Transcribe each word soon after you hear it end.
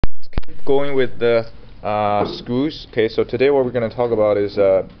Going with the screws. Okay, so today what we're going to talk about is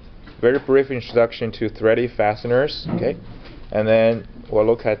a very brief introduction to threaded fasteners. Okay, and then we'll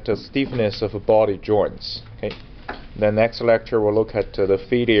look at the stiffness of body joints. Okay, the next lecture we'll look at the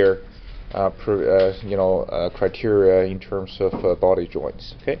failure criteria in terms of body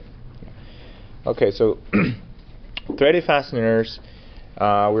joints. Okay. Okay, so threaded fasteners.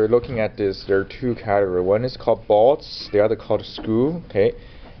 We're looking at this. There are two categories. One is called bolts. The other called screw. Okay.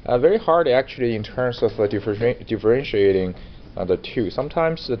 Very hard actually in terms of differentiating the two.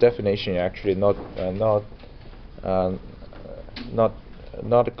 Sometimes the definition actually not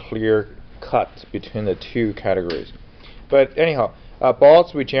clear cut between the two categories. But anyhow,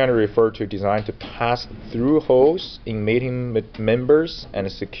 bolts we generally refer to designed to pass through holes in mating members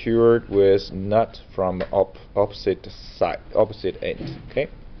and secured with nut from opposite end. Okay.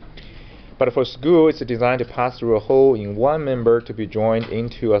 But for screw, it's designed to pass through a hole in one member to be joined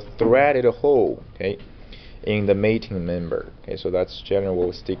into a threaded hole, okay, in the mating member. Okay, so that's generally what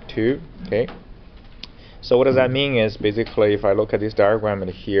we stick to. Okay. So what does that mean is basically, if I look at this diagram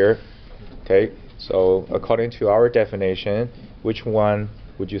here, okay, so according to our definition, which one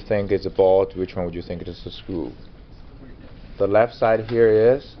would you think is a bolt? Which one would you think is a screw? The left side here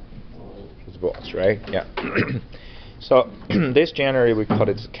is bolts, right? Yeah. So this generally we call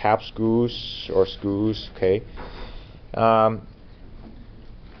it cap screws or screws. Okay.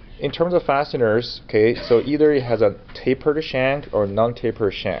 In terms of fasteners, okay, so either it has a tapered shank or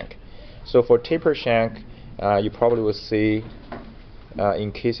non-tapered shank. So for tapered shank, you probably will see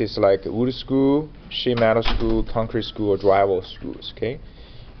in cases like wood screw, sheet metal screw, concrete screw, or drywall screws. Okay.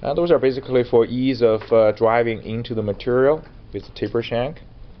 Those are basically for ease of driving into the material with the tapered shank.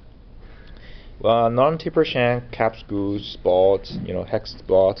 Non-taper shank, cap screws, bolts, hex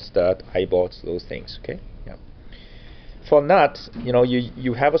bolts, stud, eye bolts, those things. Okay. Yeah. For nut,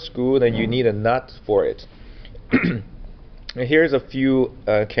 you have a screw, then you need a nut for it. Here's a few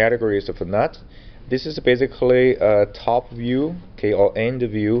categories of a nut. This is basically a top view, okay, or end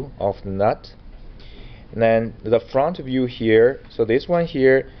view of the nut. And then the front view here. So this one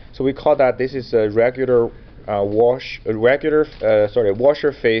here. So we call that this is a regular. Washer-faced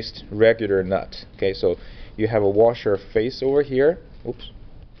regular nut. Okay, so you have a washer face over here. Oops.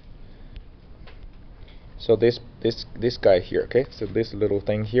 So this guy here. Okay, so this little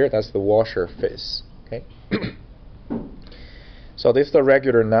thing here, that's the washer face. Okay. So this is the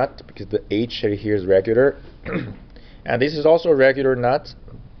regular nut because the H here is regular, and this is also a regular nut,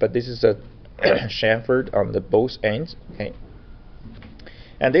 but this is a chamfered on the both ends. Okay.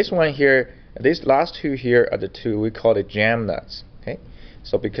 And this one here. These last two here are the two we call it jam nuts. Okay,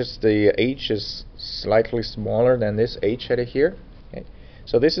 so because the H is slightly smaller than this H head here. Okay,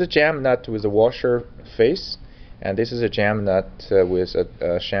 so this is a jam nut with a washer face, and this is a jam nut with a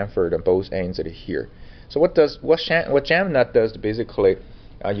chamfered on both ends here. So what jam nut does basically,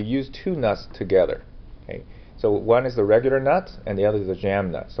 you use two nuts together. Okay, so one is the regular nut and the other is the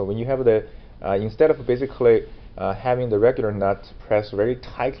jam nut. So when you have the instead of basically having the regular nut pressed very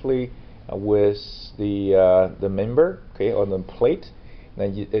tightly with the member, okay, on the plate,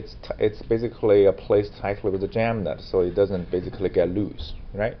 then it's basically placed tightly with the jam nut, so it doesn't basically get loose,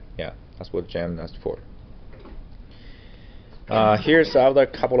 right? Yeah, that's what jam nut's for. Here's other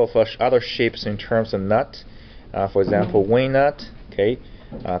couple of other shapes in terms of nut. For example, wing nut, okay,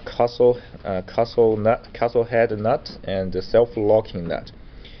 castle head nut, and the self-locking nut.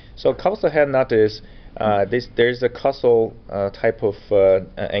 So castle head nut is there's a castle type of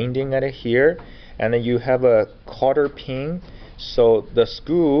ending at it here, and then you have a quarter pin. So the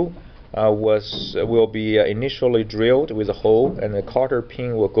screw will be initially drilled with a hole, and the quarter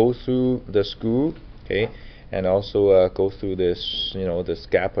pin will go through the screw, okay, and also go through this this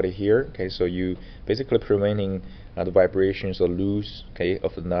gap right here. Okay, so you basically preventing the vibrations or loose, okay,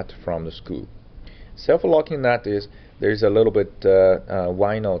 of the nut from the screw. Self-locking nut is there's a little bit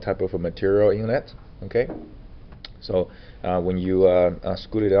vinyl type of a material in it. Okay, so when you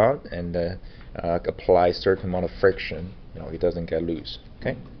screw it on and apply a certain amount of friction, it doesn't get loose.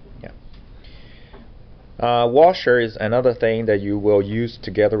 Okay, yeah. Washer is another thing that you will use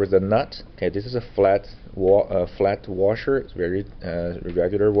together with the nut. Okay, this is a flat washer. It's very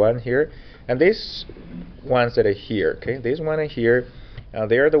regular one here, and these ones that are here. Okay, these ones are here.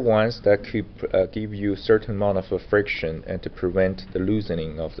 They are the ones that could give you a certain amount of friction and to prevent the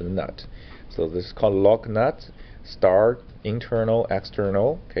loosening of the nut. So this is called lock nut, star, internal,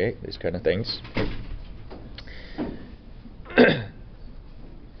 external, okay, these kind of things.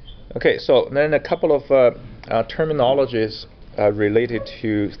 Okay, so then a couple of terminologies related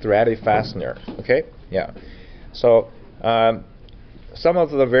to threaded fastener. Okay, yeah. So some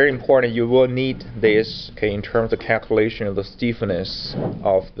of the very important, you will need this, okay, in terms of calculation of the stiffness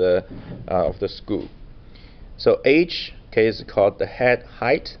of the screw. So H, okay, is called the head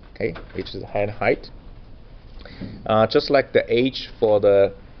height. Okay, H is the head height. Just like the H for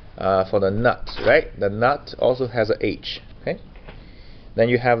the nut, right? The nut also has a H. Okay. Then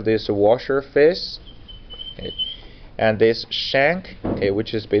you have this washer face, okay, and this shank, okay,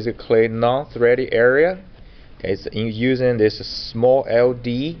 which is basically non-threaded area. Okay, it's using this small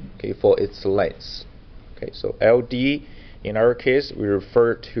LD, okay, for its length. Okay, so LD in our case we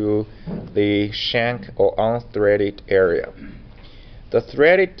refer to the shank or unthreaded area. The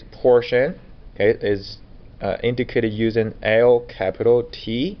threaded portion, okay, is indicated using L capital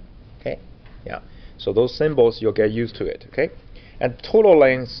T. Okay, yeah. So those symbols you'll get used to it. Okay, and total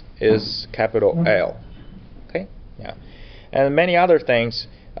length is capital L. Okay, yeah. And many other things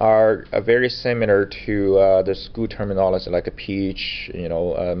are very similar to the screw terminology, like a pitch,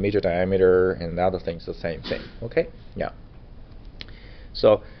 major diameter, and other things the same thing. Okay, yeah.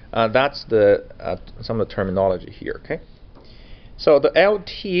 So that's the some of the terminology here. Okay. So the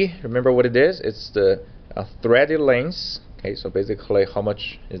LT, remember what it is? It's the threaded length. Okay, so basically how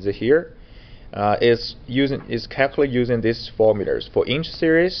much is it here? Is calculated using these formulas. For inch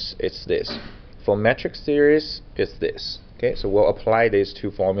series, it's this. For metric series, it's this. Okay, so we'll apply these two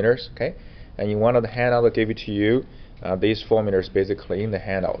formulas. Okay, and in one of the handouts I'll give it to you. These formulas basically in the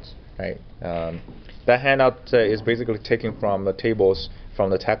handouts. Right. That handout is basically taken from the tables from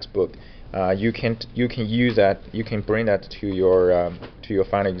the textbook. You can use that. You can bring that to your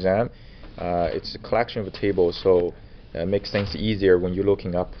final exam. It's a collection of tables, so it makes things easier when you're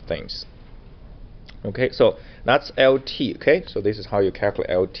looking up things. Okay, so that's LT. Okay, so this is how you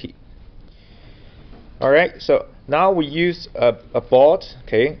calculate LT. All right, so now we use a bolt,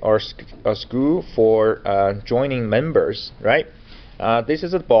 okay, or a screw for joining members, right? This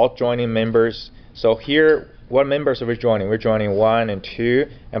is a bolt joining members. So here, what members are we joining? We're joining 1 and 2,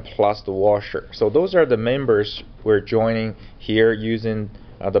 and plus the washer. So those are the members we're joining here using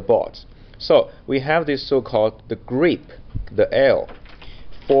the bolts. So we have this so-called the grip, the L.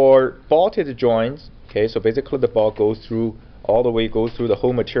 For bolted joints, okay, so basically the bolt goes through all the way, goes through the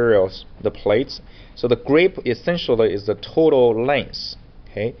whole materials, the plates. So the grip essentially is the total length,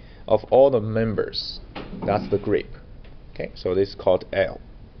 okay, of all the members. That's the grip. Okay, so this is called L.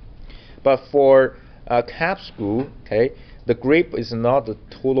 But for a cap screw, okay, the grip is not the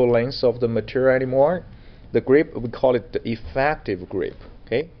total length of the material anymore. The grip, we call it the effective grip.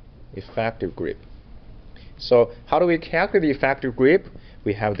 Okay, effective grip. So how do we calculate the effective grip?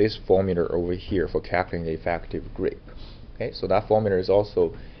 We have this formula over here for calculating the effective grip. Okay, so that formula is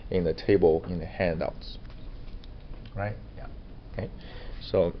also in the table in the handouts. Right? Yeah. Okay.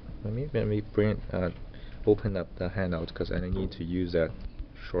 So let me bring open up the handout because I need to use that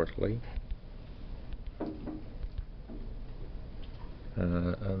shortly.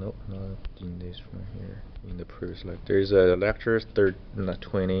 No, not in this one here. In the previous lecture, there's a lecture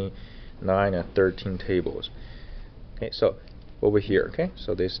 29 and 13 tables. Okay, so over here. Okay,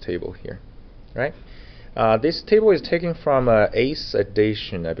 so this table here, right? This table is taken from 8th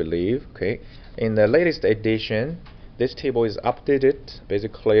edition, I believe. Okay, in the latest edition, this table is updated.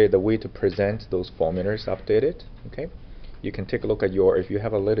 Basically, the way to present those formulas is updated. Okay, you can take a look at if you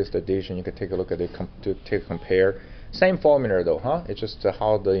have a latest edition, you can take a look at it to compare. Same formula though, huh? It's just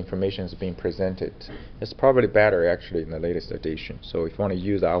how the information is being presented. It's probably better actually in the latest edition. So if you want to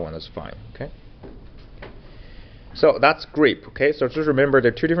use that one, that's fine. Okay. So that's grip. Okay. So just remember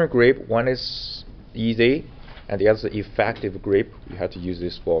there are two different grip. One is easy, and the other is effective grip. You have to use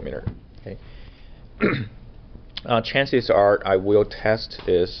this formula. Okay. Chances are I will test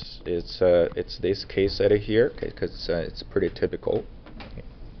it's this case study here, because it's pretty typical.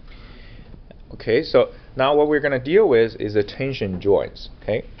 Okay, so now what we're going to deal with is the tension joints.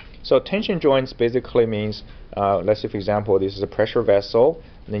 Okay, so tension joints basically means, let's say for example this is a pressure vessel,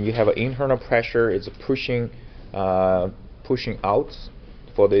 and then you have an internal pressure. It's pushing out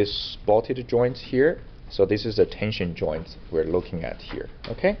for this bolted joints here. So this is the tension joint we're looking at here.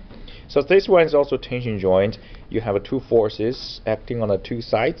 Okay, so this one is also tension joint. You have two forces acting on the two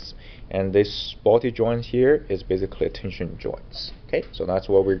sides, and this bolted joint here is basically a tension joints. Okay, so that's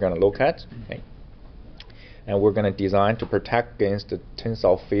what we're going to look at. Okay, and we're going to design to protect against the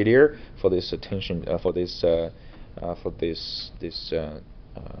tensile failure for this tension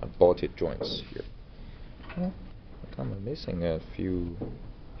bolted joints here. Well, I'm missing a few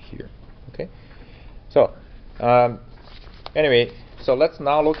here. Okay. So anyway, so let's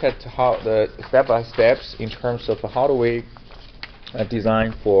now look at how the step-by-steps in terms of how do we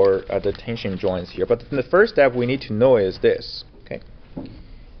design for the tension joints here. But the first step we need to know is this. Okay,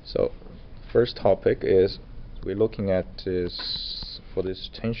 So first topic is we're looking at is for these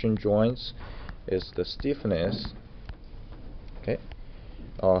tension joints is the stiffness, okay,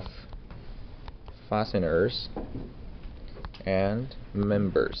 of fasteners and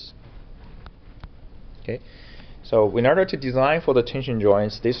members. Okay, so in order to design for the tension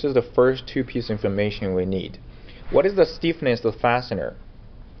joints, this is the first two pieces of information we need. What is the stiffness of the fastener?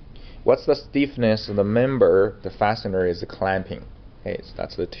 What's the stiffness of the member the fastener is clamping? Okay, so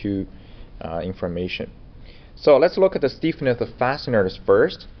that's the two information. So let's look at the stiffness of the fasteners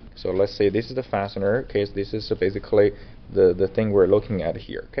first. So let's say this is the fastener. Okay, so this is basically the thing we're looking at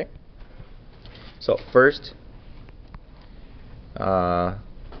here. Okay. So first,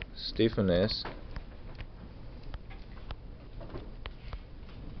 stiffness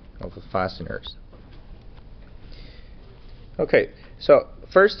of the fasteners. Okay, so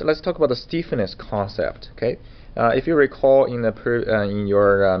first let's talk about the stiffness concept. Okay, if you recall in the in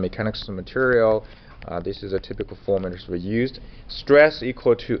your mechanics material, this is a typical formula we used. Stress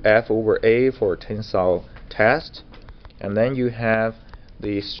equal to F over A for tensile test, and then you have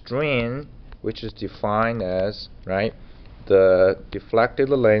the strain, which is defined as the deflected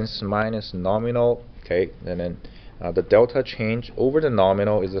length minus nominal. Okay, and then the delta change over the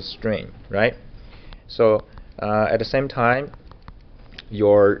nominal is a strain, right? So at the same time,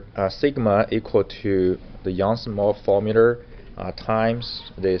 your sigma equal to the Young-Small formula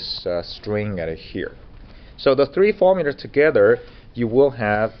times this strain at here. So the three formulas together, you will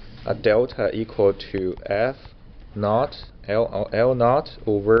have a delta equal to F naught L naught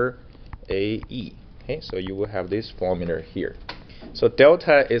over AE. Okay, so you will have this formula here. So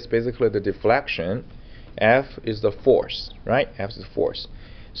delta is basically the deflection, F is the force, right? F is the force.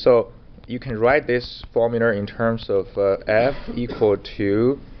 So you can write this formula in terms of F equal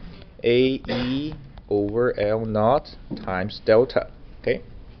to AE over L naught times delta. Okay,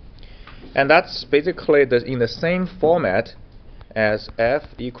 and that's basically in the same format as F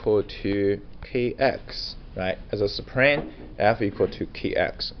equal to Kx, right? As a spring, F equal to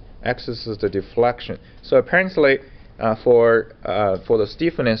Kx. X is the deflection. So apparently, for the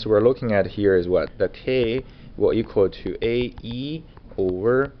stiffness we're looking at here is what? The K will equal to AE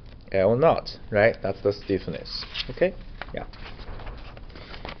over L naught, right? That's the stiffness. Okay? Yeah.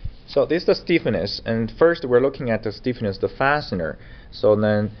 So this is the stiffness, and first we're looking at the stiffness of the fastener. So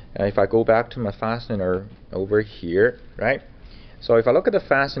then, if I go back to my fastener over here, right? So if I look at the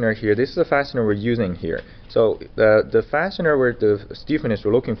fastener here, this is the fastener we're using here. So the fastener where the stiffness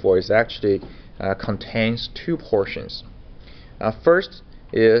we're looking for is actually contains two portions. First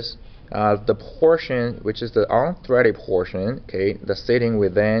is the portion which is the unthreaded portion, okay, the sitting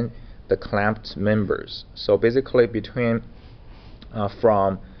within the clamped members. So basically between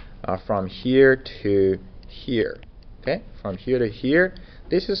from here to here, okay, from here to here,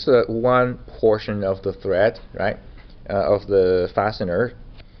 this is one portion of the thread, right, of the fastener,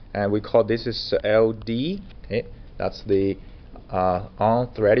 and we call this is LD. Okay, that's the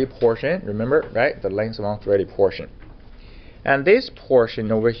unthreaded portion. Remember, right, the length of unthreaded portion. And this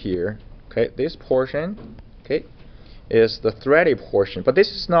portion over here, okay, this portion, okay, is the threaded portion. But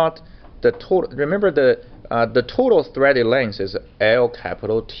this is not the total. Remember, the total threaded length is L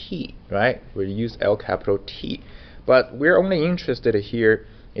capital T, right? We use L capital T. But we're only interested here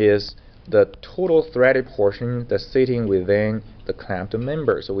is the total threaded portion that's sitting within the clamped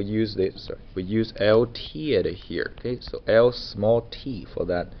member. So we use this. We use LT at here. Okay, so L small t for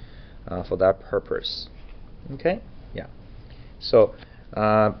that purpose. Okay, yeah. So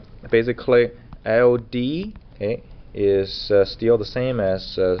basically LD, okay, is still the same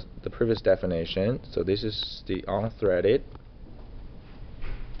as the previous definition. So this is the unthreaded.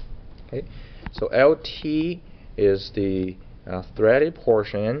 Okay, so LT is the threaded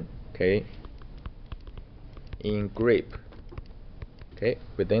portion, okay, in grip, okay,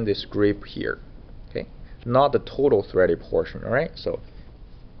 within this grip here, okay, not the total threaded portion. All right, so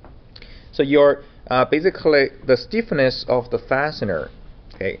your basically the stiffness of the fastener,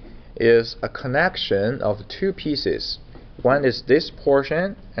 okay, is a connection of two pieces. One is this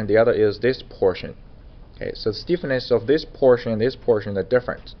portion and the other is this portion. Okay, so the stiffness of this portion and this portion are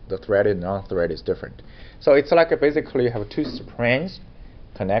different. The threaded and non-threaded is different. So it's like basically you have two springs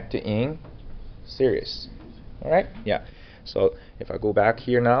connected in series. Alright? Yeah. So if I go back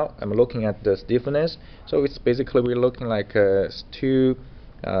here now, I'm looking at the stiffness. So it's basically we're looking like two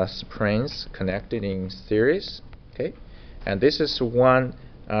springs connected in series. Okay? And this is one,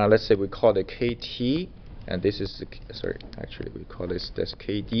 let's say we call it KT, and this is, sorry, actually we call this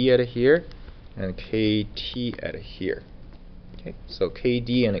KD at here, and KT at here. Okay, so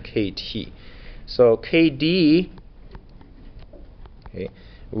KD and KT. So KD, okay,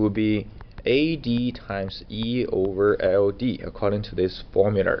 will be AD times E over LD according to this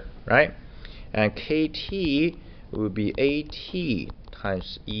formula, right? And KT will be AT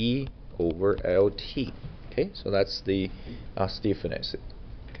times E over LT. Okay, so that's the stiffness.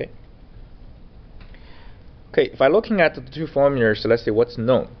 Okay. Okay, if I'm looking at the two formulas, let's see what's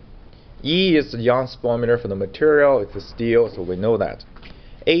known. E is Young's formula for the material, it's the steel, so we know that.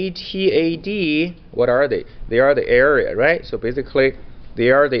 AT, AD, what are they? They are the area, right? So basically, they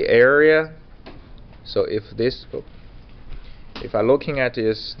are the area. So if I'm looking at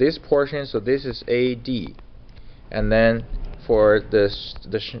this portion, so this is AD, and then for this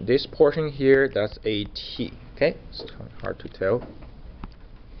portion here, that's AT. Okay, it's hard to tell.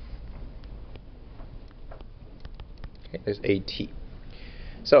 Okay, there's AT.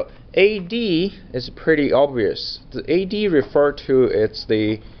 So AD is pretty obvious. The AD refer to it's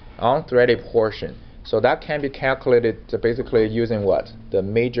the unthreaded portion. So that can be calculated basically using what? The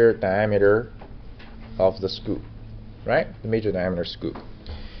major diameter of the screw, right? The major diameter screw.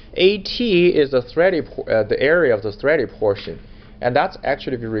 AT is the area of the threaded portion, and that's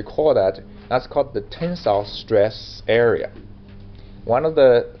actually, if you recall that's called the tensile stress area. One of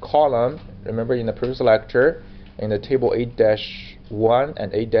the column, remember in the previous lecture, in the table 8-1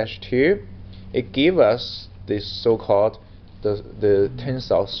 and 8-2, it gave us this so-called the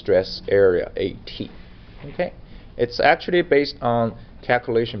tensile stress area, AT. Okay, it's actually based on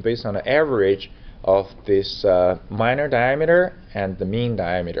calculation based on the average of this minor diameter and the mean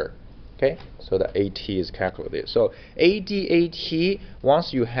diameter. Okay, so the AT is calculated. So AT,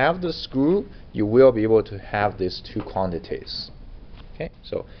 once you have the screw, you will be able to have these two quantities. Okay,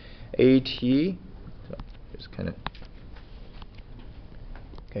 so AT, just kind of.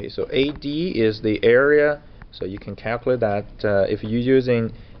 Okay, so AD is the area, so you can calculate that if you're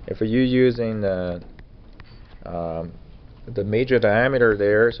using the major diameter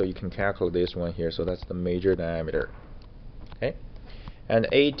there, so you can calculate this one here. So that's the major diameter. Okay, and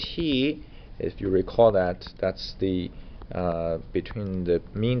AT, if you recall that's the between the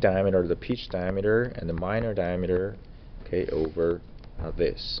mean diameter, the pitch diameter, and the minor diameter. Okay, over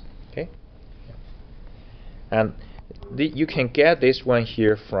this. Okay, and you can get this one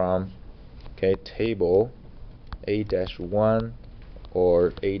here from table A-1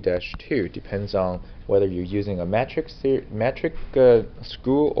 or A-2, depends on whether you're using a metric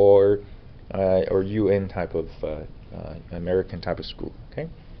screw or UN type of American type of screw. Okay.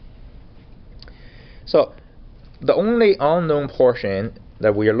 So the only unknown portion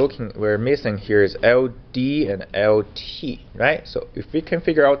that we're missing here is LD and LT, right? So if we can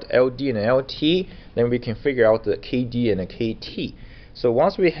figure out LD and LT, then we can figure out the KD and the KT. So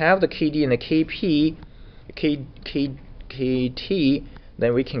once we have the KD and the KT,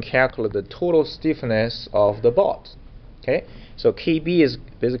 then we can calculate the total stiffness of the bolt. Okay, so KB is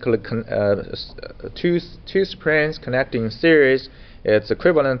basically two springs connecting in series. It's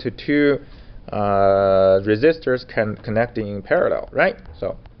equivalent to two resistors connecting in parallel, right?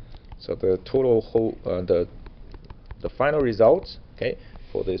 So the total whole the final results, okay,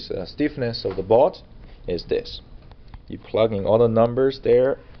 for this stiffness of the bolt is this. You plug in all the numbers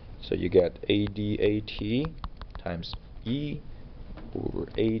there, so you get ADAT times E over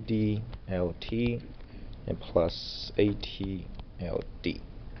ADLT and plus ATLD.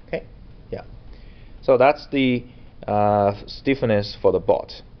 Okay, yeah. So that's the stiffness for the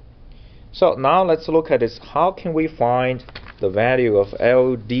bolt. So now let's look at this. How can we find the value of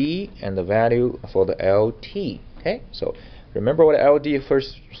LD and the value for the LT? Okay, so remember what LD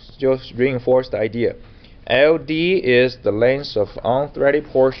first just reinforced the idea. LD is the length of unthreaded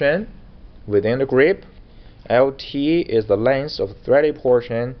portion within the grip. LT is the length of threaded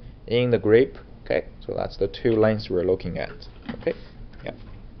portion in the grip. Okay, so that's the two lengths we're looking at. Okay, yeah.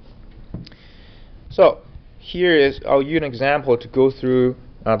 So here is I'll use an example to go through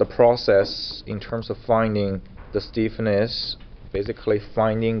the process in terms of finding the stiffness, basically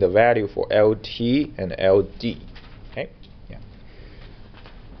finding the value for LT and LD. Okay, yeah.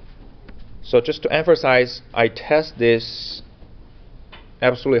 So just to emphasize, I test this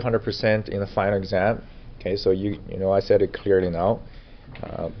absolutely 100% in the final exam. Okay, so you know I said it clearly now.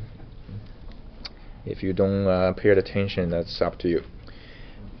 If you don't pay attention, that's up to you.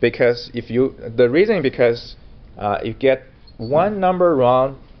 Because the reason because you get one number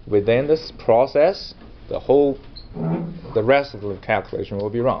wrong within this process, the rest of the calculation will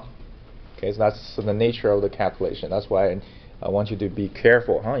be wrong. Okay, so that's the nature of the calculation. That's why I want you to be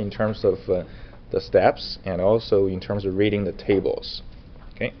careful, in terms of the steps and also in terms of reading the tables.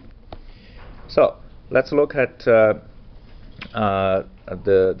 Okay, so let's look at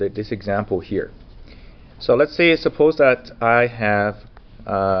this example here. So let's say, suppose that I have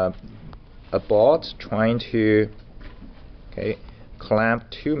a bolt trying to clamp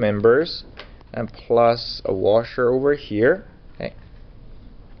two members and plus a washer over here.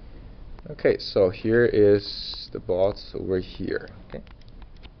 Okay, so here is the bolt over here.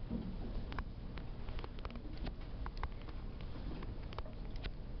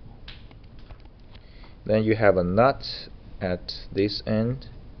 Then you have a nut at this end.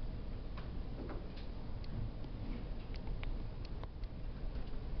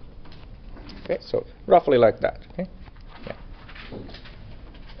 Okay, so roughly like that.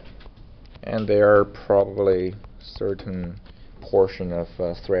 And there are probably certain portion of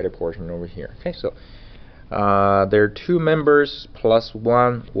threaded portion over here. Okay, so there are two members plus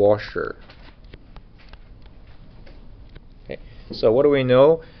one washer. Okay, so what do we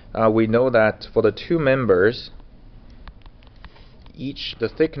know? We know that for the two members, the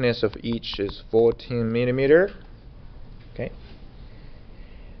thickness of each is 14 millimeter. Okay,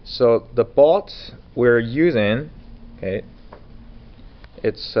 so the bolt we're using,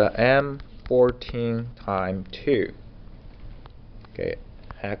 it's M14 times 2.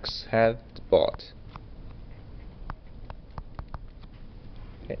 Hex head bolt.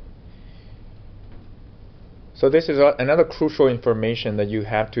 So this is another crucial information that you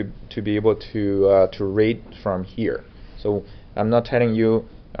have to be able to read from here. So I'm not telling you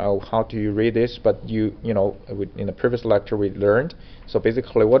how to read this, but in the previous lecture we learned. So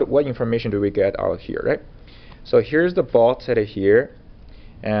basically, what information do we get out here, right? So here's the bolt set here,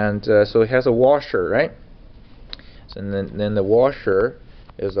 and so it has a washer, right? So then the washer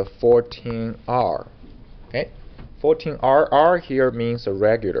is a 14R. 14R. R here means a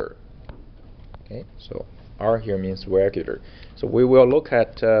regular. So R here means regular. So we will look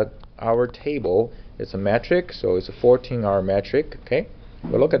at our table. It's a metric, so it's a 14R metric.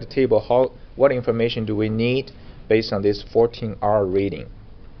 We'll look at the table. What information do we need based on this 14R reading?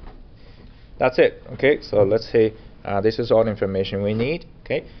 That's it. So let's say this is all the information we need.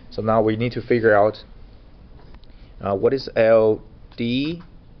 So now we need to figure out what is LD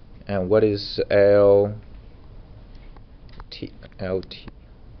and what is LT.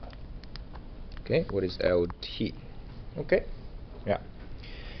 What is LT?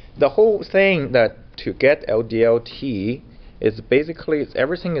 The whole thing that to get LDLT is basically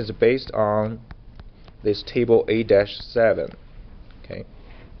everything is based on this table A-7,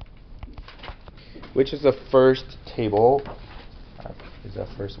 which is the first table. Is that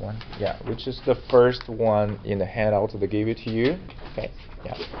first one? Yeah, which is the first one in the handout that gave it to you.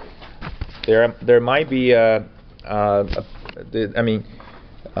 There might be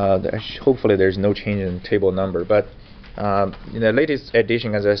hopefully there's no change in table number, but in the latest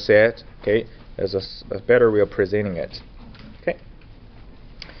edition, as I said, there's a better way of presenting it.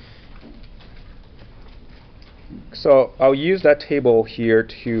 So I'll use that table here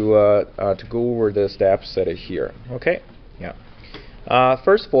to go over the steps that are here.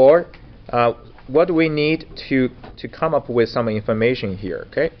 First of all, what do we need to come up with some information here?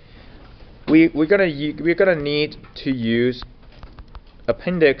 We're gonna need to use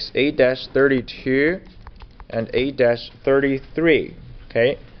Appendix A-32 and A-33,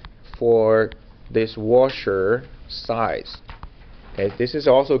 for this washer size. This is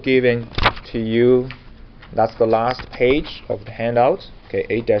also given to you. That's the last page of the handout.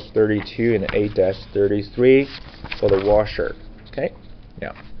 A-32 and A-33 for the washer.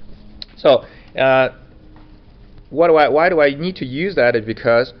 So why do I need to use that? Is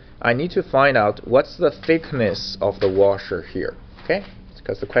because I need to find out what's the thickness of the washer here.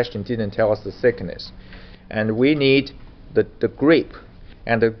 Because the question didn't tell us the thickness, and we need the grip,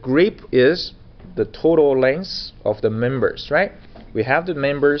 and the grip is the total length of the members, right? We have the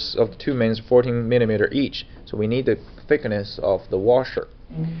members of the two members 14 millimeter each, so we need the thickness of the washer.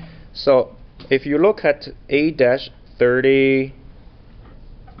 So if you look at A-33,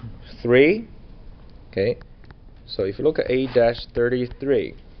 so if you look at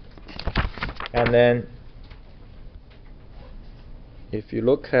A-33, and then if you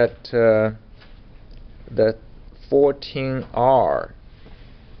look at the 14R,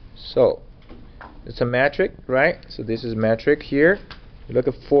 so it's a metric, right? So this is metric here. You look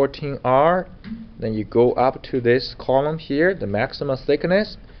at 14R, then you go up to this column here, the maximum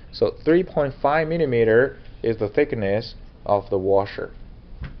thickness. So 3.5 millimeter is the thickness of the washer.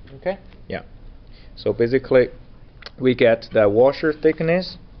 So basically, we get the washer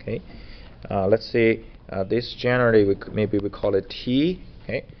thickness. Let's say this generally maybe we call it T.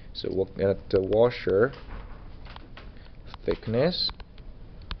 So we'll get the washer thickness.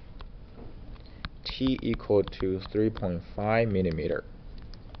 T equal to 3.5 millimeter.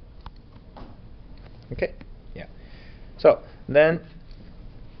 So then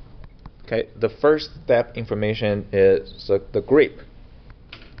Okay, the first step information is the grip.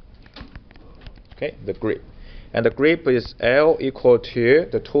 Okay, the grip, and the grip is L equal to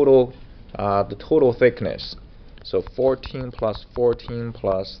the total thickness. So 14 plus 14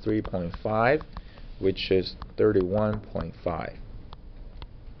 plus 3.5, which is 31.5.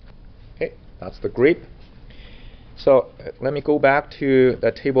 Okay, that's the grip. So let me go back to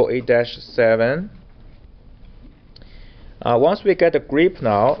the table 8-7. Once we get the grip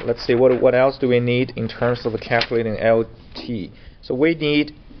now, let's see what else do we need in terms of calculating LT. So we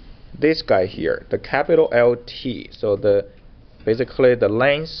need this guy here, the capital LT. So basically the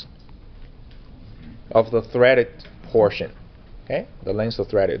length of the threaded portion. Okay, the length of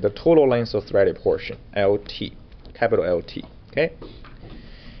threaded, the total length of threaded portion, LT, capital LT. Okay,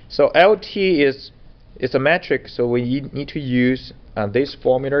 so LT is a metric, so we need to use this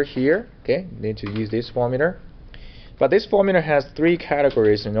formula here. Okay, need to use this formula. But this formula has three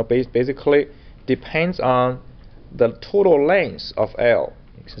categories. Basically depends on the total length of L.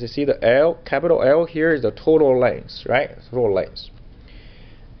 So you see the L, capital L here is the total length, right? Total length.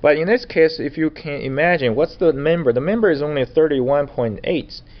 But in this case, if you can imagine, what's the member? The member is only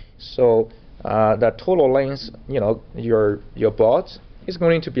 31.8. So the total length, your bolt is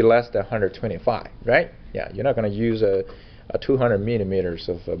going to be less than 125, right? Yeah, you're not going to use a 200 millimeters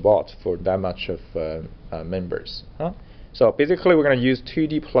of bolt for that much of members. Huh? So basically, we're going to use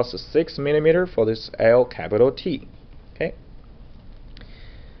 2D plus 6 millimeter for this L capital T. Okay.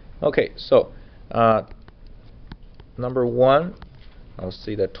 Okay. So number one, I'll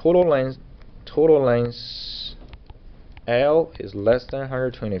see the total length. Total length L is less than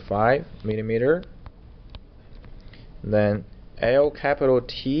 125 millimeter. Then L capital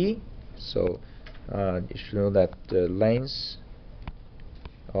T. So you should know that the length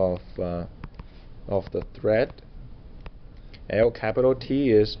of the thread L capital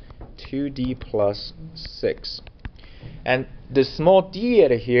T is 2D plus 6, and the small d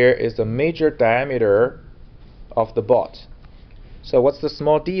at here is the major diameter of the bolt. So what's the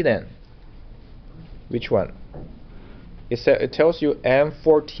small d then? Which one? It tells you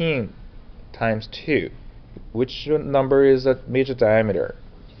M14 times 2. Which number is the major diameter?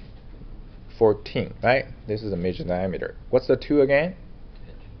 14, right? This is a major diameter. What's the 2 again?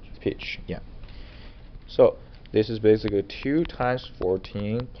 Pitch. Yeah. So this is basically 2 times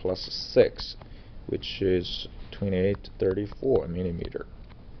 14 plus 6, which is 2834 millimeter.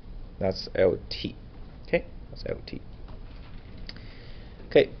 That's LT. Okay, that's LT.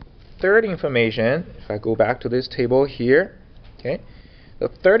 Okay, third information, if I go back to this table here, okay, the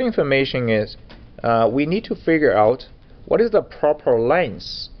third information is we need to figure out what is the proper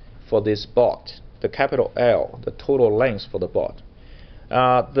length for this bolt, the capital L, the total length for the bolt.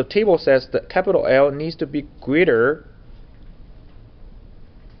 The table says that capital L needs to be greater.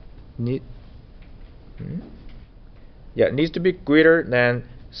 It needs to be greater than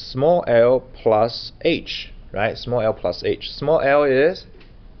small l plus h, right? Small l plus h. Small l is,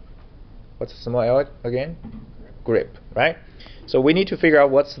 what's small l again? Grip, right? So we need to figure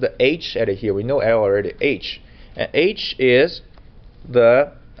out what's the h at here. We know L already. H, and h is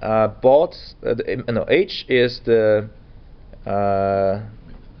the H is the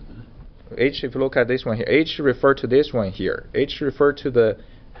H. If you look at this one here, H refer to this one here. H refer to the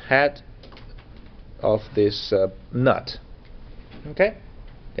head of this nut. Okay,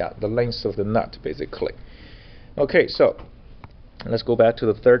 yeah, the length of the nut basically. Okay, so let's go back to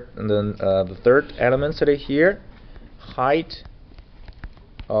the third, and then the third element right here, height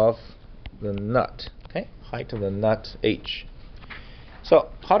of the nut. Okay, height of the nut H. So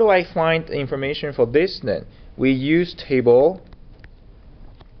how do I find the information for this then? We use table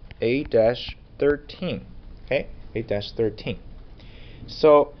 8-13. Okay, 8-13.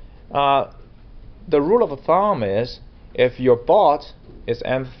 So the rule of thumb is if your bolt is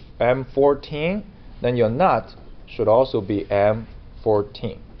M14, then your nut should also be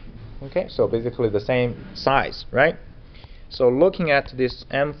M14. Okay, so basically the same size, right? So looking at this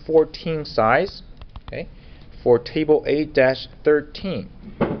M14 size, okay, for table 8-13,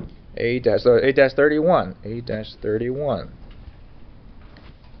 8-31,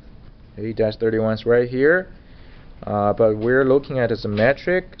 8-31 is right here, but we're looking at as a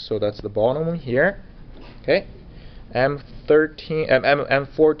metric, so that's the bottom one here. Okay,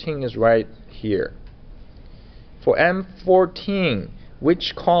 M14 is right here. For M14,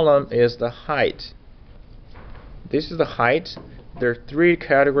 which column is the height? This is the height. There are three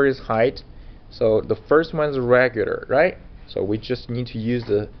categories height. So the first one is regular, right? So we just need to use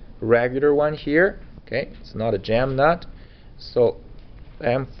the regular one here. Okay, it's not a jam nut. So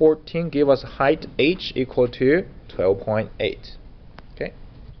M14 give us height H equal to 12.8. Okay.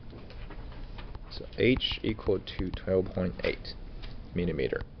 So H equal to 12.8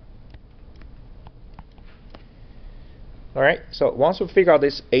 millimeter. All right, so once we figure out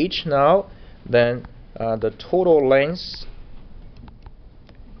this H now, then the total length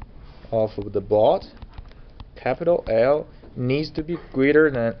of the board, capital L, needs to be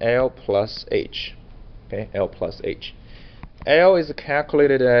greater than L plus H. Okay, L plus H. L is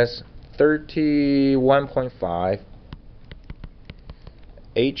calculated as 31.5.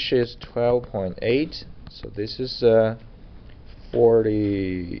 H is 12.8. So this is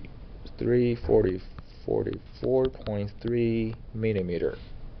 44.3 millimeter,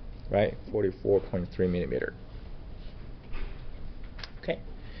 right? 44.3 millimeter. Okay,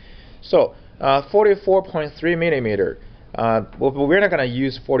 so 44.3 millimeter. Well, we're not going to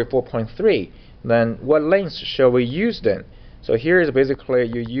use 44.3. Then what length shall we use then? So here is basically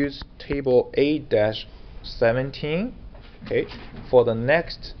you use table A-17, okay, for the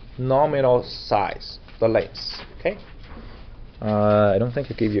next nominal size, the length. Okay. I don't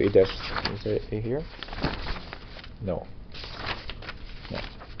think I gave you A-. Is there A here? No. No.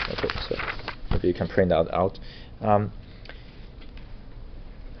 Okay, so maybe you can print that out. I'm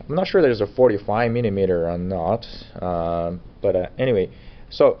not sure there's a 45 millimeter or not, but anyway,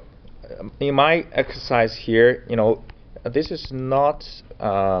 so in my exercise here, you know, this is not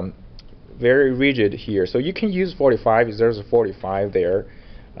very rigid here, so you can use 45 if there's a 45 there,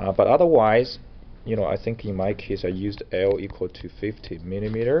 but otherwise, you know, I think in my case I used L equal to 50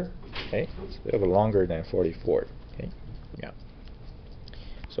 millimeter. Okay, it's a little longer than 44. Okay, yeah.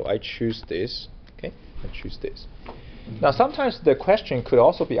 So I choose this. Okay, I choose this. Now sometimes the question could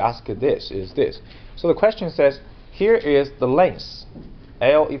also be asked this. So the question says, here is the length,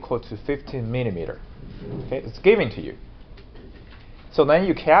 L equal to 15 millimeter. Okay, it's given to you. So then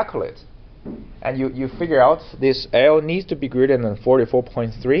you calculate, and you figure out this L needs to be greater than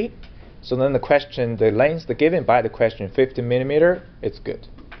 44.3. So then the question, the length given by the question, 50 millimeter, it's good,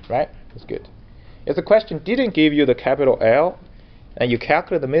 right? It's good. If the question didn't give you the capital L, and you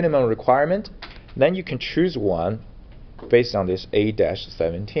calculate the minimum requirement, then you can choose one based on this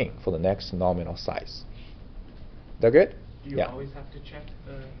A-17 for the next nominal size. That good? Do you always have to check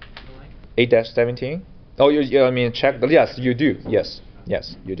the length? A-17? Oh, I mean check. Yes, you do. Yes,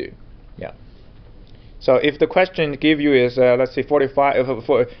 yes, you do. Yeah. So if the question give you is let's say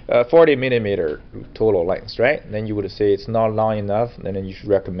 40 millimeter total length, right? Then you would say it's not long enough, and then you should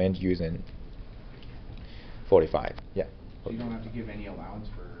recommend using 45. Yeah. So you don't have to give any allowance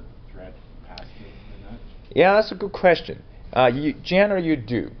for thread past the nut? Yeah, that's a good question. Generally you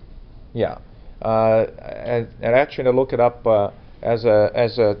do. Yeah. And actually to look it up as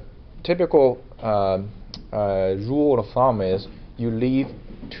a typical rule of thumb is you leave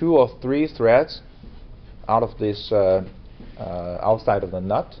 2 or 3 threads out of this outside of the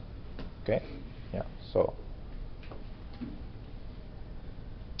nut. Okay, yeah. So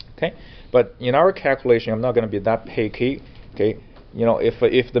okay, but in our calculation, I'm not going to be that picky. Okay, you know,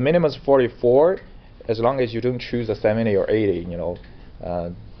 if the minimum is 44, as long as you don't choose a 70 or 80, you know,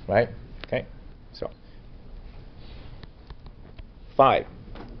 right? Okay, so 5.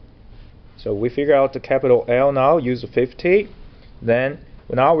 So we figure out the capital L now. Use 50. Then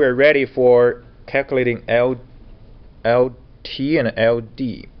now we're ready for calculating LT and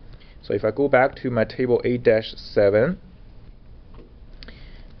LD. So if I go back to my table A-7,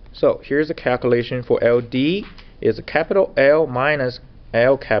 so here's the calculation for LD is a capital L minus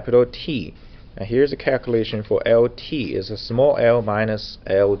L capital T. And here's the calculation for LT is a small l minus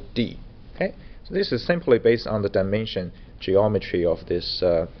LD. Okay, so this is simply based on the dimension geometry of this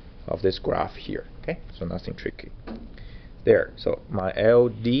graph here. Okay, so nothing tricky. There, so my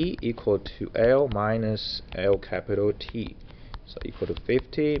LD equal to L minus L capital T. So equal to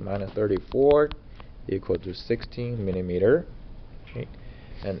 50 minus 34 equal to 16 millimeter. Okay.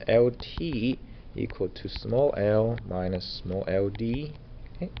 And LT equal to small l minus small ld.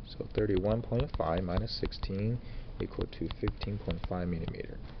 Okay. So 31.5 minus 16 equal to 15.5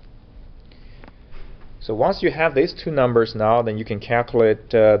 millimeter. So once you have these two numbers now, then you can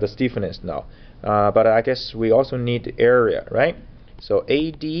calculate the stiffness now. But I guess we also need the area, right? So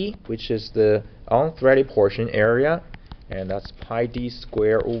AD, which is the unthreaded portion area, and that's pi d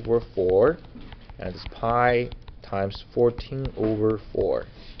squared over 4, and it's pi times 14 over 4.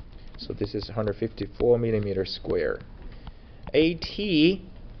 So this is 154 millimeter square. AT,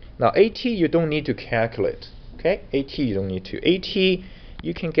 now AT you don't need to calculate, okay? AT you don't need to. AT,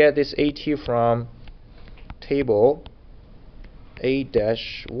 you can get this AT from table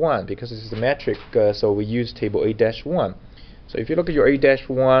A-1 because this is the metric, so we use table A-1. So if you look at your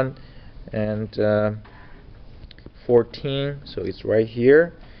A-1 and 14, so it's right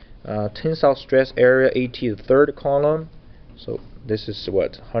here. tensile stress area AT, the third column. So this is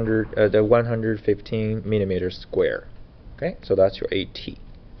what the 115 millimeters square. Okay, so that's your AT.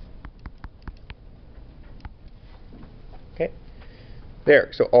 Okay,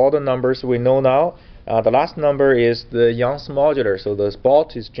 there. So all the numbers we know now. The last number is the Young's modulator. So the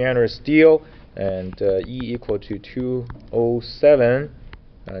bolt is general steel, and E equal to 207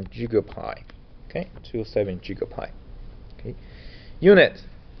 gigapi. Okay, 207 gigapi. Okay, unit.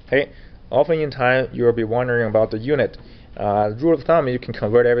 Okay, often in time you will be wondering about the unit. Rule of thumb, you can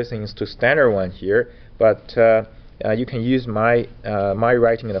convert everything to standard one here, but you can use my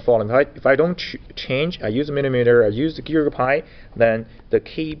writing in the following. If I don't change, I use millimeter, I use the gigapi, then the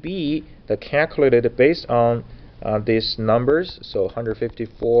KB, the calculated based on these numbers, so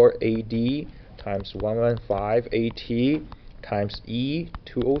 154 AD times 115 AT times E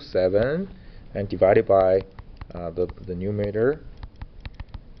 207, and divided by the numerator.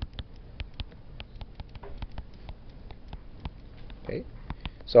 Okay,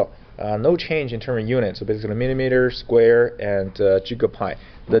 so no change in terms of units. So basically millimeter, square, and gigapi.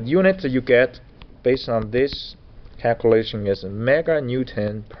 The unit you get based on this calculation is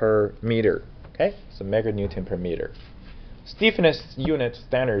meganewton per meter. Okay, so meganewton per meter. Stiffness unit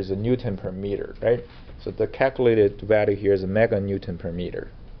standard is a newton per meter, right? So the calculated value here is a meganewton per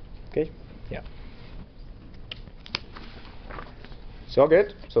meter. Okay, yeah. So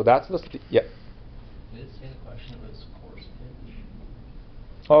good. So that's the yeah. Did it say the question was coarse pitch?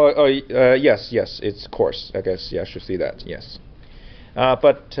 Yes, it's coarse. I guess I should see that. Yes,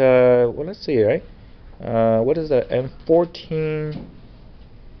 but well, let's see, right? What is the M14?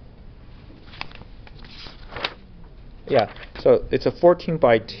 Yeah, so it's a 14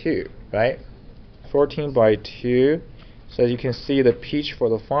 by 2, right? 14 by 2. So you can see the pitch for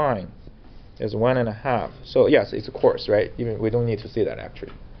the fine is 1.5. So yes, it's a coarse, right? Even we don't need to see that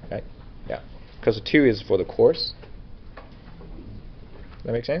actually, right? Yeah, because 2 is for the coarse.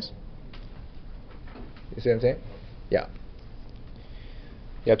 That make sense? You see what I'm saying? Yeah.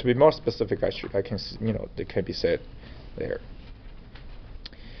 Yeah. To be more specific, I can it can be said there.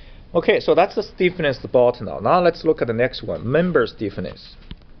 Okay, so that's the stiffness of the bolt now. Now let's look at the next one, member stiffness.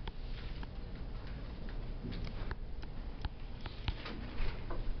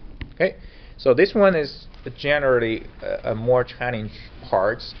 Okay, so this one is generally a more challenging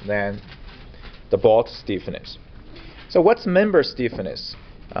part than the bolt stiffness. So what's member stiffness?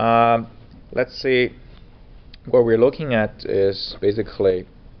 Let's see, what we're looking at is basically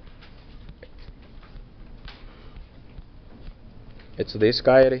it's this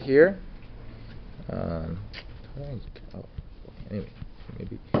guy right here. Anyway,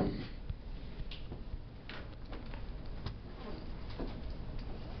 maybe.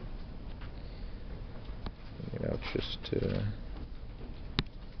 Maybe I'll just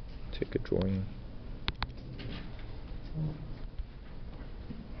take a drawing.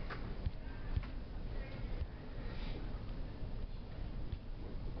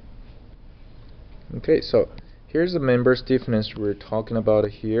 Okay, so here's the member stiffness we're talking about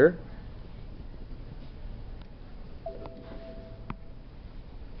here.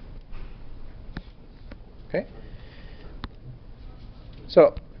 Okay,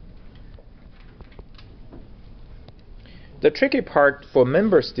 so the tricky part for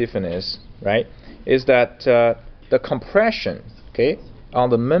member stiffness, right, is that the compression, okay, on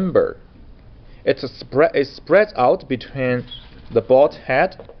the member, it spreads out between the bolt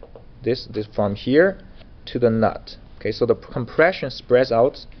head, this from here to the nut. Okay, so the compression spreads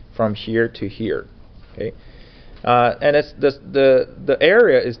out from here to here. Okay, and it's the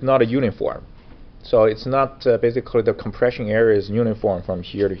area is not a uniform, so it's not basically the compression area is uniform from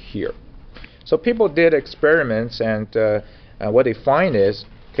here to here. So people did experiments, and what they find is,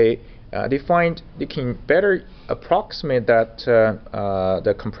 okay, they find they can better approximate that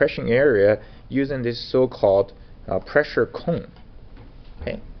the compression area using this so-called pressure cone.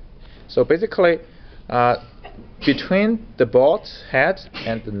 Okay, so basically between the bolt head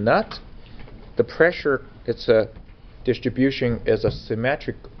and the nut, the pressure, its distribution is a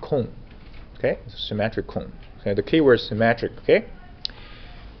symmetric cone. Okay, it's a symmetric cone. Okay, the key word is symmetric. Okay.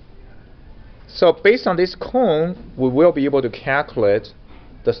 So based on this cone, we will be able to calculate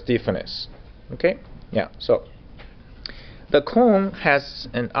the stiffness. Okay, yeah. So the cone has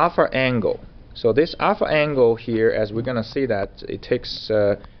an alpha angle. So this alpha angle here, as we're gonna see that it takes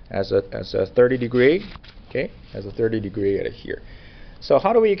as a 30 degree. Okay, as a 30 degree right here. So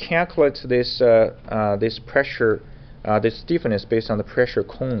how do we calculate this this pressure, this stiffness based on the pressure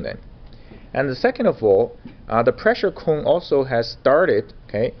cone then? And the second of all, the pressure cone also has started,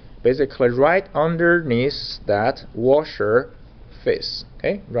 okay, basically right underneath that washer face,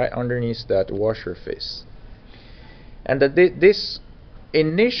 okay, right underneath that washer face. And this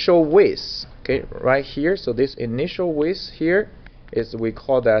initial width, okay, right here, so this initial width here is, we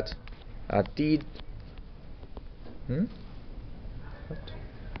call that D. What?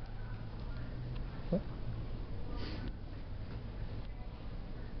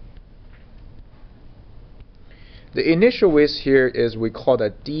 The initial width here is, we call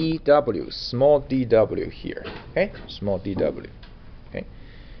that dw, small dw here, okay, small dw, okay.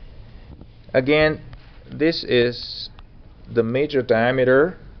 Again, this is the major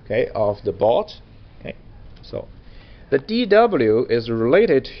diameter, okay, of the bolt, okay. So the dw is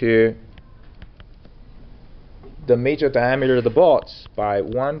related to the major diameter of the bolt by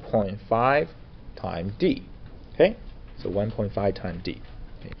 1.5 times d, okay. So 1.5 times d.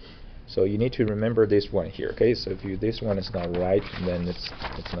 Okay. So you need to remember this one here, okay. So if this one is not right, then it's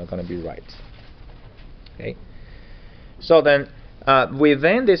not going to be right, okay. So then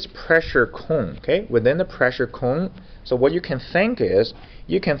within this pressure cone, okay, within the pressure cone, so what you can think is,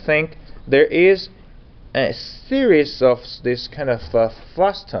 you can think there is a series of this kind of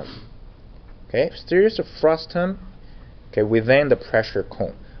frustum, okay, series of frustum, okay, within the pressure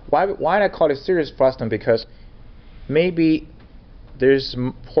cone. Why I call it series frustum? Because maybe there's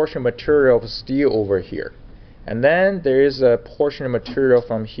portion of material of steel over here, and then there is a portion of material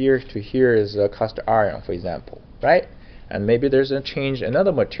from here to here is cast iron, for example, right? And maybe there's a change in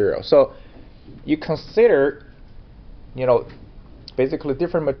another material. So you consider, you know, basically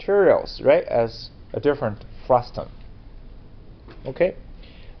different materials, right, as a different frustum. Okay.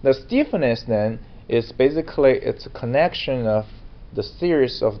 The stiffness then is basically, it's a connection of the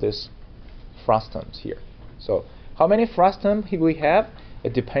series of these frustums here. So how many frustum we have?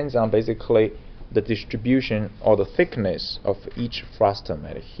 It depends on basically the distribution or the thickness of each frustum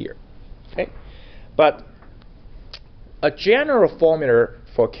at here. Okay, but a general formula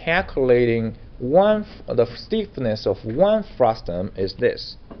for calculating the stiffness of one frustum is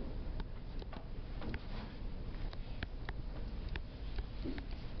this.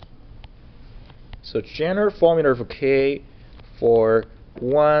 So general formula for K for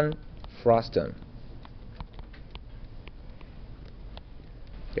one frustum,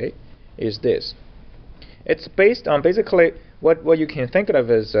 okay, is this. It's based on basically what you can think of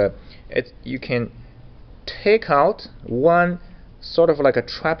as you can take out one sort of like a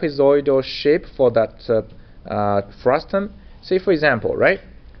trapezoidal shape for that frustum. Say for example, right?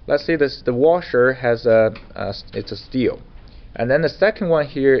 Let's say the washer has it's a steel, and then the second one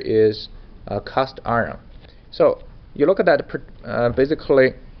here is cast iron. So you look at that,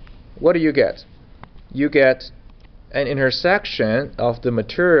 basically, what do you get? You get an intersection of the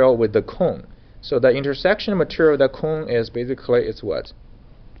material with the cone. So the intersection material of the cone is basically, it's what?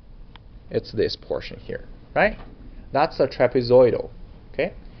 It's this portion here, right? That's a trapezoidal,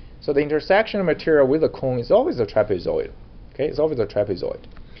 okay? So the intersection material with the cone is always a trapezoid, okay? It's always a trapezoid.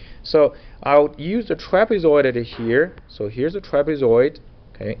 So I'll use the trapezoid here. So here's a trapezoid,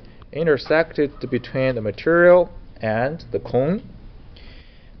 okay, intersected between the material and the cone.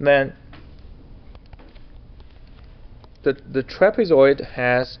 Then the trapezoid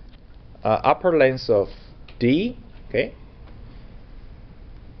has upper length of d, okay,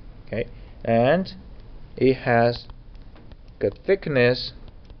 and it has a thickness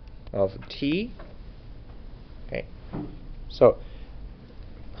of t, okay. So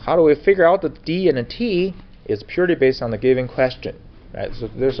how do we figure out the d and the t? Is purely based on the given question, right? So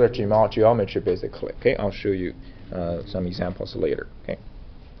there's a geometry basically, okay. I'll show you some examples later, okay.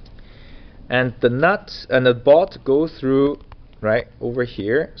 And the nut and the bolt go through right over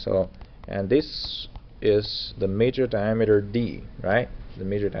here. So, and this is the major diameter D, right? The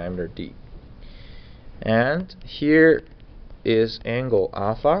major diameter D. And here is angle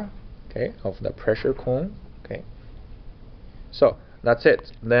alpha, okay, of the pressure cone, okay. So that's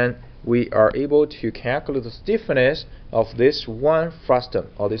it. Then we are able to calculate the stiffness of this one frustum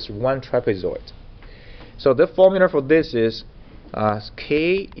or this one trapezoid. So the formula for this is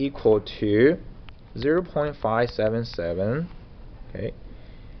K equal to 0.577, okay.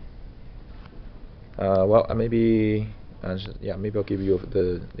 Well, maybe maybe I'll give you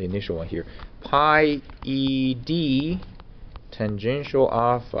the initial one here. Pi ED tangential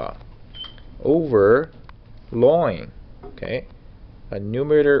alpha over ln, okay. A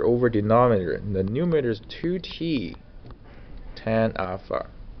numerator over denominator. And the numerator is 2t tan alpha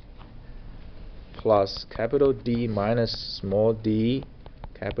plus capital D minus small d,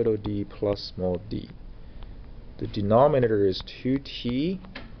 capital D plus small d. The denominator is 2t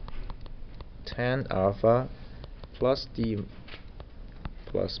tan alpha plus d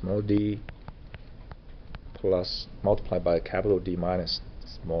plus small d plus multiplied by capital D minus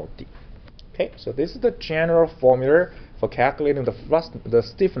small d. Okay, so this is the general formula for calculating the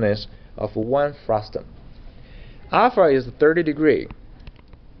stiffness of one frustum. Alpha is 30 degree.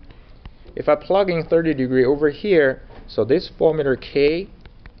 If I plug in 30 degree over here, so this formula K,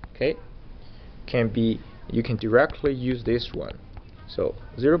 okay, you can directly use this one. So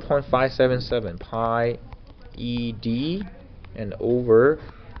 0.577 pi ED and over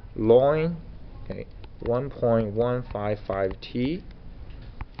ln, okay, 1.155 T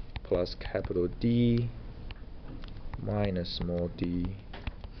plus capital D minus small d,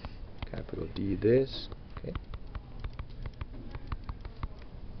 capital D this, okay.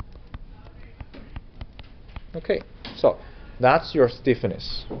 Okay, so that's your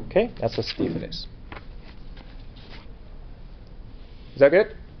stiffness. Okay, that's the stiffness. Is that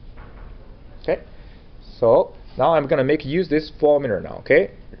good? Okay, so now I'm gonna make use this formula now.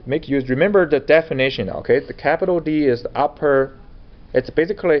 Okay, make use. Remember the definition now. Okay, the capital D is the upper. It's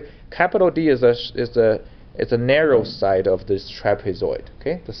basically capital D is a narrow side of this trapezoid.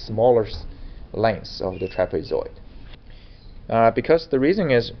 Okay, the smaller length of the trapezoid. Because the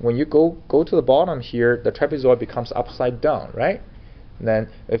reason is when you go to the bottom here, the trapezoid becomes upside down, right? And then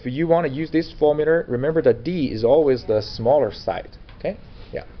if you want to use this formula, remember that D is always the smaller side. Okay,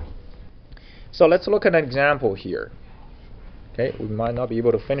 yeah. So let's look at an example here. Okay, we might not be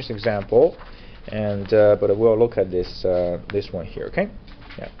able to finish the example, and but we'll look at this this one here. Okay,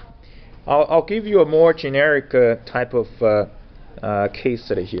 yeah. I'll give you a more generic type of case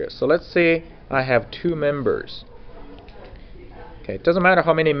study here. So let's say I have two members. Okay, it doesn't matter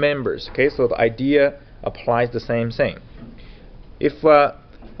how many members. Okay, so the idea applies the same thing. If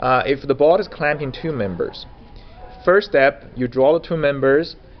the bolt is clamped in two members, first step, you draw the two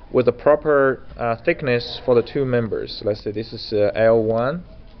members with the proper thickness for the two members. Let's say this is L1.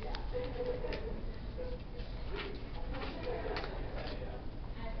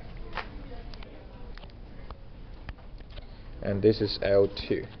 And this is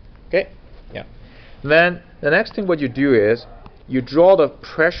L2. Okay, yeah. Then the next thing what you do is you draw the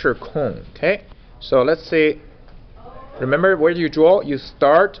pressure cone. Okay, so let's say, remember where you draw? You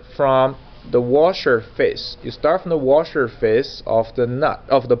start from the washer face. You start from the washer face of the nut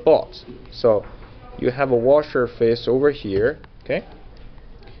of the bolt. So you have a washer face over here. Okay,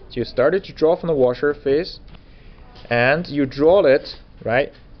 so you started to draw from the washer face, and you draw it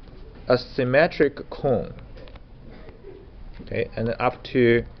right, a symmetric cone. Okay, and then up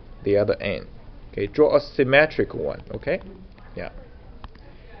to the other end. Okay, draw a symmetric one. Okay, yeah.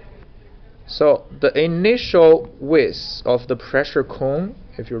 So the initial width of the pressure cone,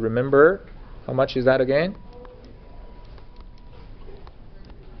 if you remember, how much is that again?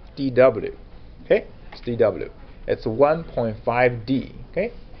 dW. Okay, it's dW. It's 1.5 d.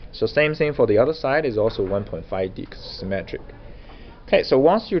 Okay, so same thing for the other side is also 1.5 d because it's symmetric. Okay, so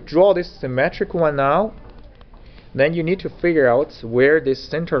once you draw this symmetric one now, then you need to figure out where this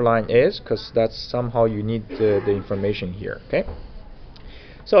center line is, because that's somehow you need the information here. Okay,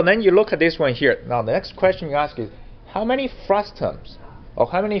 so then you look at this one here. Now the next question you ask is, how many frustums or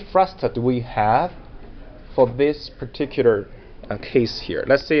how many frusta do we have for this particular case here?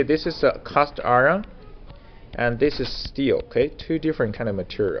 Let's say this is a cast iron and this is steel. Okay, two different kind of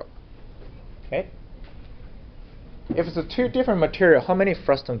material. Okay, if it's a two different material, how many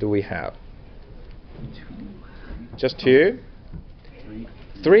frustum do we have? Just two?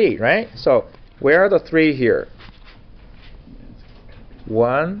 Three, right? So where are the three here?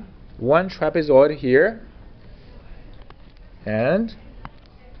 One trapezoid here, and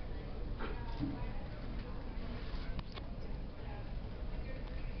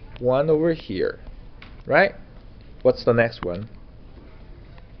one over here, right? What's the next one?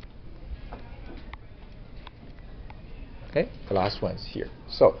 Okay, the last one's here.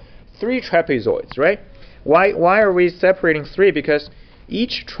 So three trapezoids, right? Why are we separating three? Because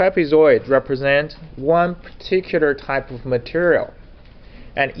each trapezoid represents one particular type of material,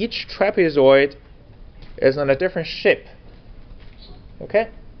 and each trapezoid is in a different shape.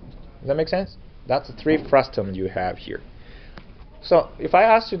 Okay, does that make sense? That's the three frustum you have here. So if I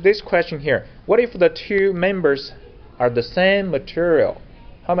ask you this question here, what if the two members are the same material?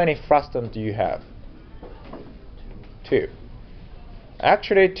 How many frustum do you have? Two.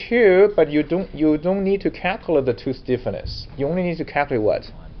 Actually two, but you don't need to calculate the two stiffness. You only need to calculate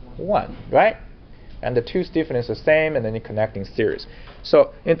what? One, right? And the two stiffness is the same, and then you connect in series.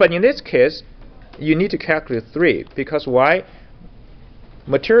 So, but in this case, you need to calculate three, because why?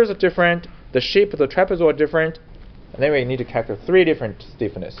 Materials are different, the shape of the trapezoid are different, and then we need to calculate three different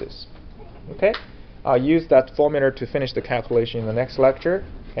stiffnesses. Okay? I'll use that formula to finish the calculation in the next lecture.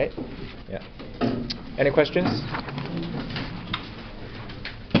 Okay? Yeah. Any questions?